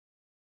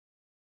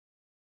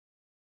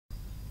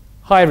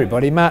Hi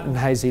everybody, Martin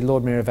Hazy,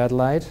 Lord Mayor of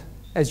Adelaide.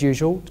 As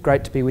usual, it's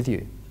great to be with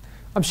you.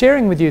 I'm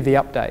sharing with you the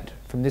update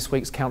from this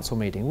week's council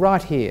meeting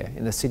right here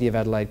in the City of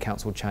Adelaide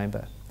Council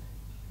chamber.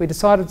 We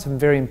decided some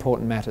very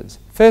important matters.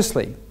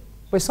 Firstly,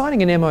 we're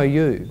signing an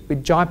MOU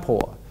with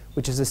Jaipur,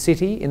 which is a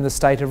city in the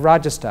state of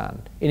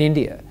Rajasthan in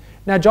India.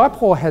 Now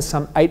Jaipur has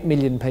some 8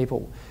 million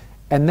people,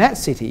 and that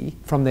city,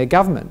 from their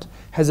government,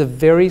 has a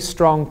very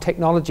strong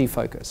technology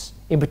focus,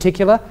 in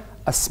particular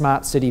a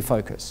smart city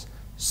focus.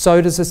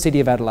 So does the City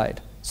of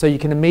Adelaide. So you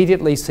can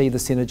immediately see the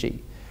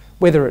synergy,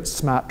 whether it's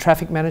smart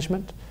traffic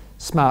management,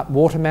 smart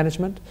water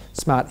management,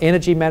 smart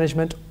energy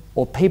management,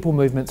 or people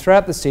movement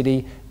throughout the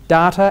city.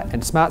 Data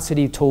and smart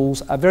city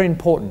tools are very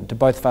important to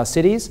both of our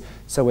cities,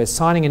 so we're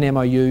signing an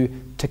MOU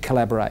to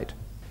collaborate.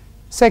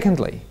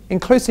 Secondly,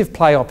 inclusive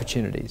play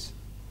opportunities.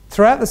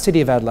 Throughout the City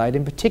of Adelaide,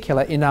 in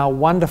particular in our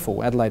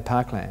wonderful Adelaide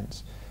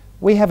Parklands,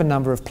 we have a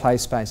number of play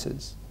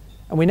spaces,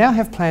 and we now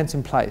have plans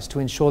in place to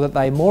ensure that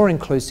they're more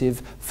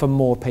inclusive for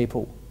more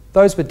people,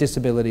 those with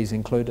disabilities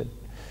included.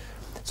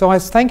 So I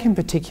thank in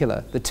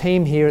particular the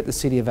team here at the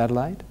City of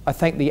Adelaide. I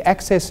thank the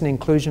Access and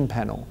Inclusion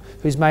Panel,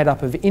 who's made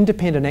up of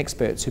independent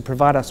experts who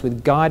provide us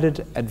with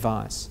guided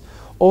advice.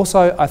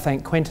 Also, I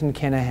thank Quentin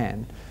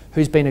Kenahan,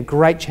 who's been a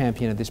great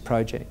champion of this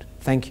project.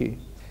 Thank you.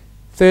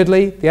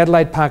 Thirdly, the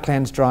Adelaide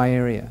Parklands dry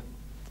area.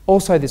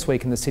 Also this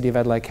week in the City of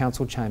Adelaide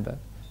Council chamber,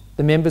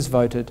 the members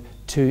voted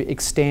to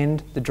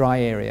extend the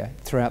dry area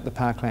throughout the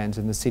parklands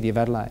in the City of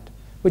Adelaide,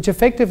 which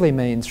effectively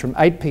means from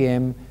 8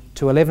 p.m.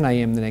 to 11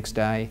 a.m. the next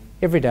day,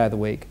 every day of the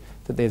week,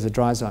 that there's a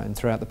dry zone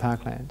throughout the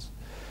parklands.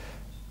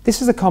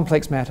 This is a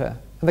complex matter,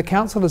 and the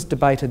Council has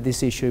debated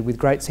this issue with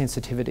great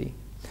sensitivity.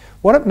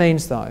 What it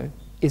means, though,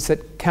 is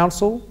that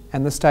Council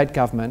and the State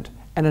Government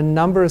and a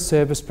number of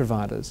service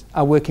providers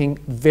are working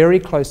very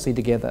closely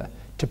together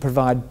to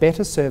provide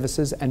better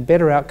services and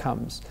better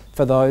outcomes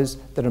for those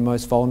that are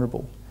most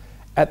vulnerable.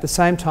 At the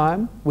same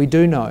time, we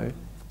do know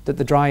that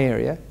the dry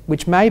area,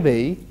 which may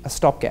be a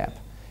stopgap,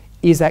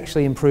 is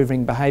actually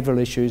improving behavioural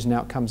issues and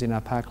outcomes in our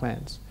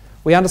parklands.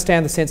 We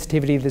understand the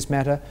sensitivity of this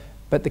matter,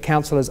 but the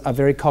councillors are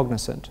very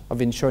cognisant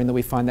of ensuring that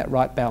we find that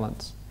right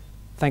balance.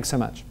 Thanks so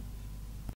much.